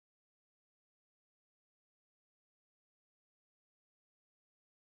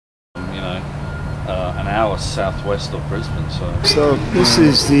hour southwest of Brisbane. So this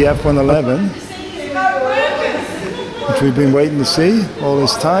is the F-111, which we've been waiting to see all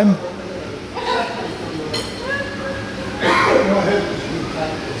this time.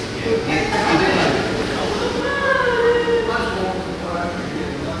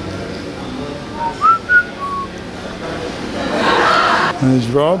 There's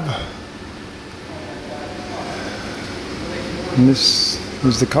Rob. And this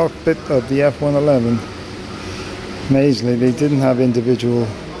is the cockpit of the F-111. Amazingly, they didn't have individual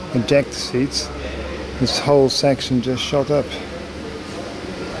ejector seats. This whole section just shot up.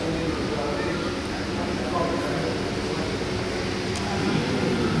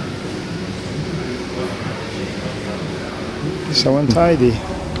 So untidy.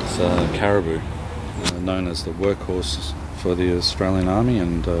 It's caribou, known as the workhorse for the Australian Army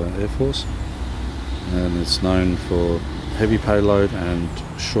and Air Force, and it's known for heavy payload and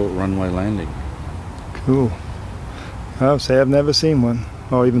short runway landing. Cool. I'll say I've never seen one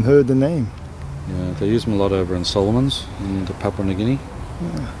or even heard the name. Yeah, they use them a lot over in Solomons and Papua New Guinea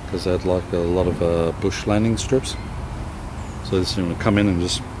because they had like a lot of bush landing strips. So this thing would come in and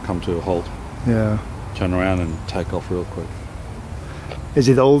just come to a halt. Yeah. Turn around and take off real quick. Is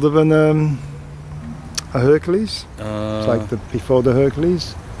it older than a Hercules? It's like before the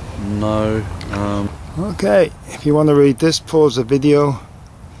Hercules? No. Okay, if you want to read this, pause the video.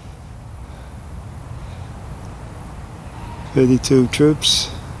 32 troops.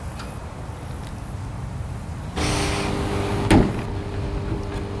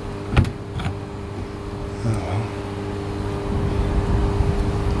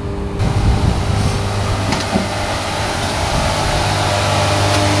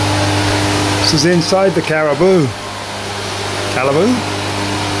 This is inside the caribou.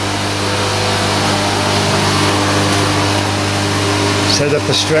 Set up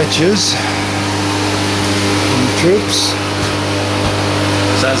the stretchers and the troops.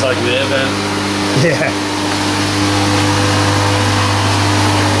 Sounds like the air van. Yeah.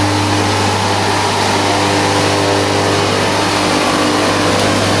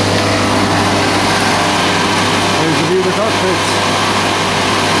 Here's the view of the cockpit.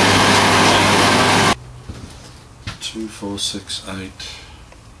 2, 4, 6, 8.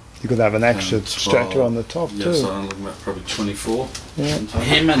 You could have an extra stretcher on the top too. Yes, I'm looking at probably 24. Yeah.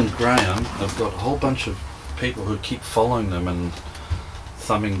 Him and Graham have got a whole bunch of people who keep following them and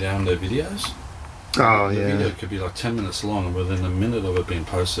thumbing down their videos. Oh the yeah. video could be like 10 minutes long, and within a minute of it being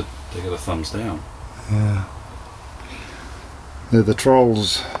posted, they get a thumbs down. Yeah. They're the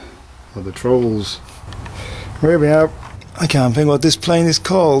trolls. Or the trolls. Here we are. I can't think what this plane is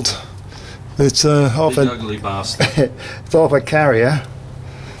called. It's off Big a ugly bastard. it's off a carrier.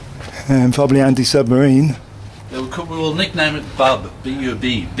 And probably anti-submarine. Yeah, we will nickname it Bub,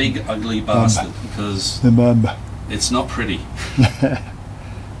 B-U-B, Big Ugly Bastard, because The bub. it's not pretty.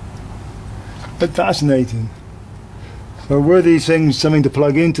 But fascinating. So were these things something to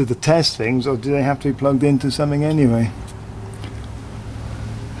plug into the test things, or do they have to be plugged into something anyway?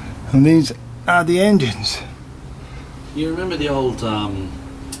 And these are the engines. You remember the old,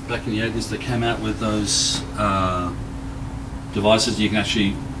 back in the 80s, they came out with those devices you can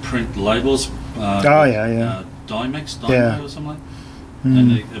actually print labels. Dymex, or something like that.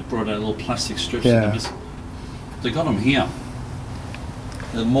 And they brought out little plastic strips. Yeah. They got them here.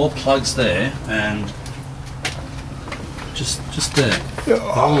 There are more plugs there, and just there. They're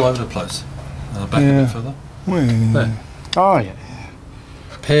all over the place. Back a bit further. There. Oh yeah.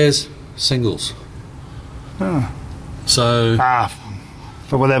 Pairs, singles. Oh. So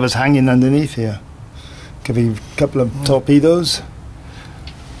For whatever's hanging underneath here. Could be a couple of torpedoes.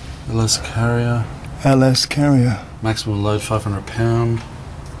 LS carrier. LS carrier. Maximum load 500 £.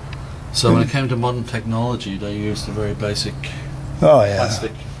 So when it came to modern technology, they used a very basic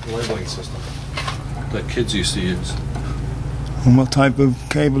plastic labelling system that kids used to use. And what type of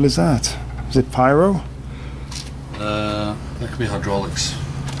cable is that? Is it pyro? That could be hydraulics.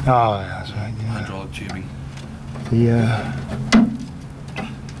 Oh, yeah, that's right. Yeah. Hydraulic tubing.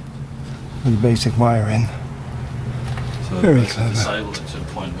 The basic wiring. So Very it's clever. disabled it to a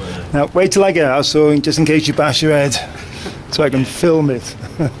point where. Now wait till I get out, so just in case you bash your head, so I can film it.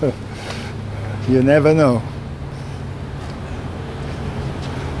 You never know.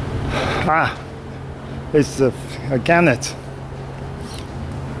 It's a Gannet.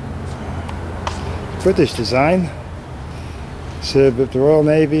 British design. Served with the Royal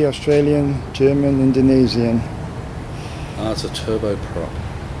Navy, Australian, German, Indonesian. It's a turboprop.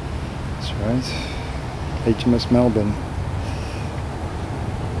 That's right. HMS Melbourne.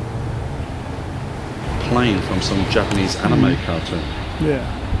 Plane from some Japanese anime cartoon. Yeah.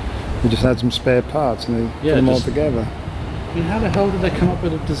 They just had some spare parts and they put them all together. I mean, how the hell did they come up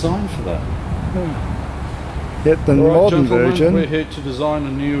with a design for that? Yet the modern version. We're here to design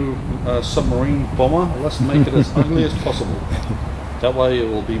a new submarine bomber. Let's make it as ugly as possible. That way it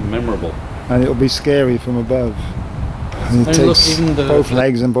will be memorable. And it'll be scary from above. And it takes both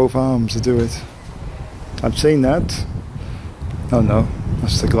legs and both arms to do it. I've seen that. Oh no,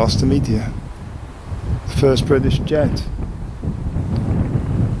 that's the Gloucester Meteor. The first British jet.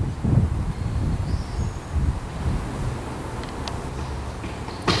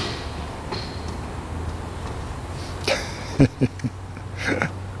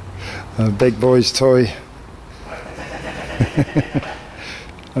 A big boy's toy.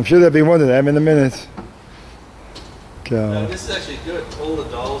 I'm sure there'll be one of them in a minute. This is actually good. All the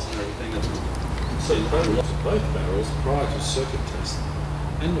dials and everything. So you've got lots of both barrels prior to circuit test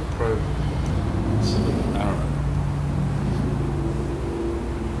and the probe. Some of the arrow.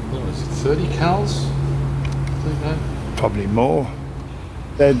 What was it? 30 cals? I think that. Probably more.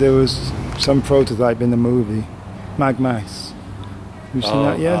 There was some prototype in the movie, Mag Max. Have you seen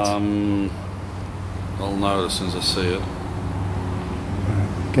that yet? I'll know as soon as I see it.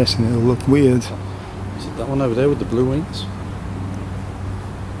 I'm guessing it'll look weird. Is it that one over there with the blue wings?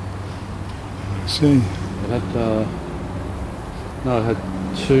 Let's see. It had, no, it had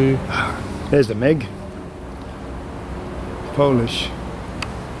two. There's the MiG. Polish.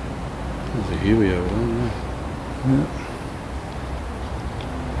 There's a Huey over there, yeah.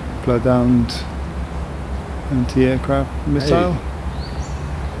 Blood-hound anti-aircraft missile. Hey.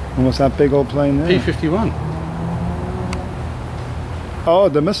 And what's that big old plane there? P-51. Oh,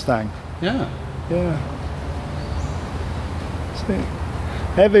 the Mustang. Yeah. Yeah. See,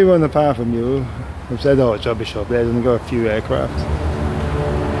 everyone apart from you have said, oh, jobby shop, there's only got a few aircraft.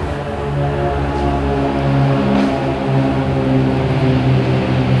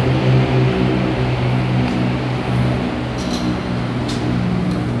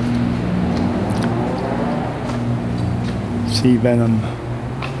 Sea Venom.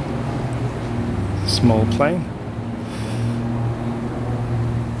 Small plane.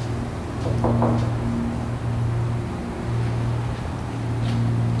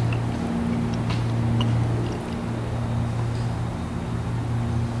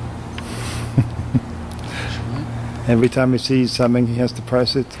 Every time he sees something, he has to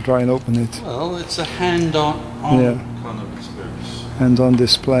press it to try and open it. Well, it's a hand-on kind of experience. Hands-on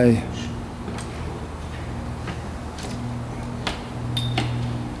display.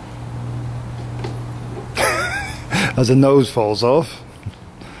 As the nose falls off.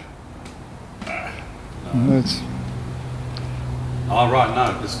 It's oh right,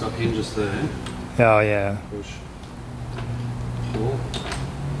 no, it's got hinges there. Oh yeah. Push. Pull.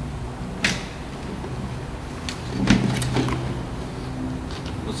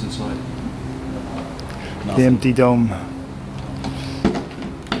 What's inside? Nothing. The empty dome.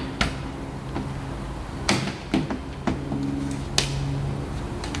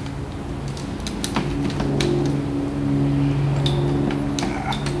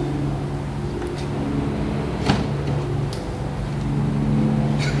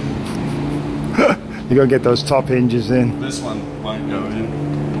 You gotta get those top hinges in. This one won't go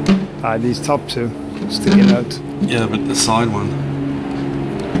in. These top two sticking out. Yeah, but the side one.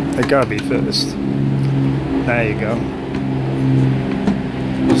 They gotta be first. There you go.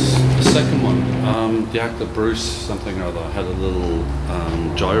 The second one, the actor Bruce something or other had a little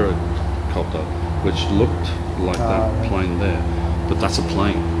gyrocopter which looked like that plane there, but that's a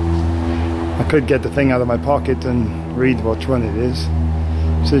plane. I could get the thing out of my pocket and read which one it is.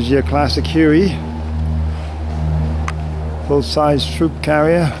 This is your classic Huey. Full-size troop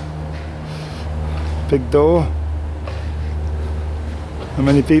carrier. Big door. How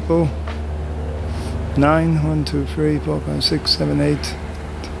many people? 9. 1, 2, 3, 4, 5, 6, 7, 8.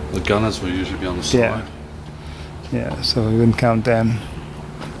 The gunners will usually be on the side. Yeah, so we wouldn't count them.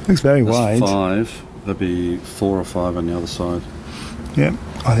 Looks very wide. 5. There'd be 4 or 5 on the other side. Yeah.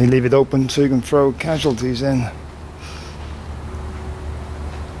 Oh, they leave it open so you can throw casualties in.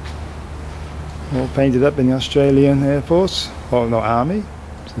 All painted up in the Australian Air Force. Oh no, Army.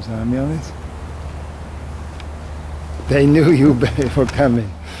 It says Army on it. They knew you were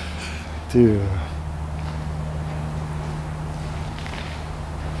coming. Dude.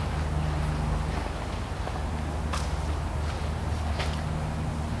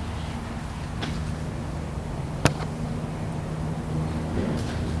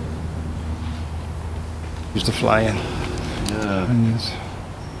 Used to fly in. Yeah.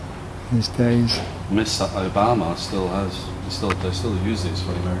 These days. Mr. Obama still has, they still use these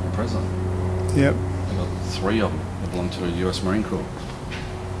for the American president. Yep. They've got 3 of them that belong to a US Marine Corps.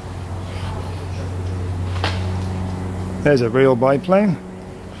 There's a real biplane.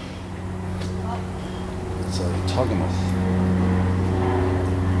 It's a Togamoth.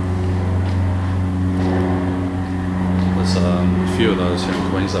 There's a few of those here in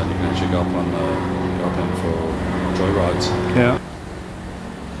Queensland. You can actually go up in for joyrides. Yeah.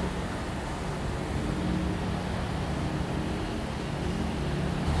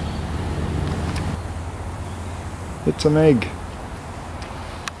 It's an egg.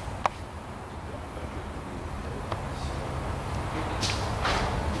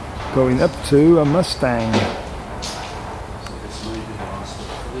 Going up to a Mustang. So this may be the last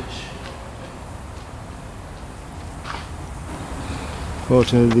village.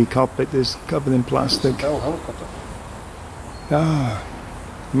 Fortunately, the cockpit is covered in plastic. Bell helicopter. Ah,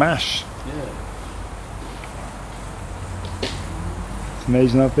 MASH. Yeah. It's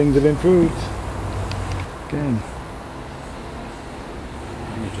amazing how things have improved. Again.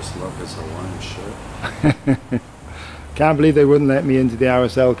 You just love his Hawaiian shirt. Can't believe they wouldn't let me into the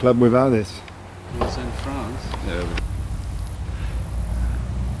RSL club without it. He was in France. Yeah.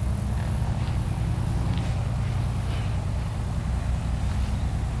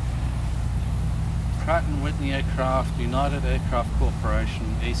 Pratt & Whitney Aircraft, United Aircraft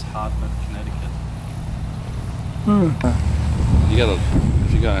Corporation, East Hartford, Connecticut. You gotta,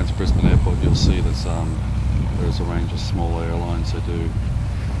 if you go into Brisbane Airport, you'll see there's a range of small airlines that do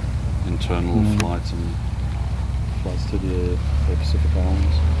internal flights and flights to the Pacific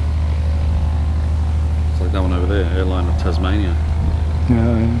Islands. It's like that one over there, Airline of Tasmania.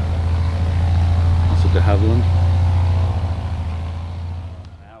 Yeah. Also de Havilland.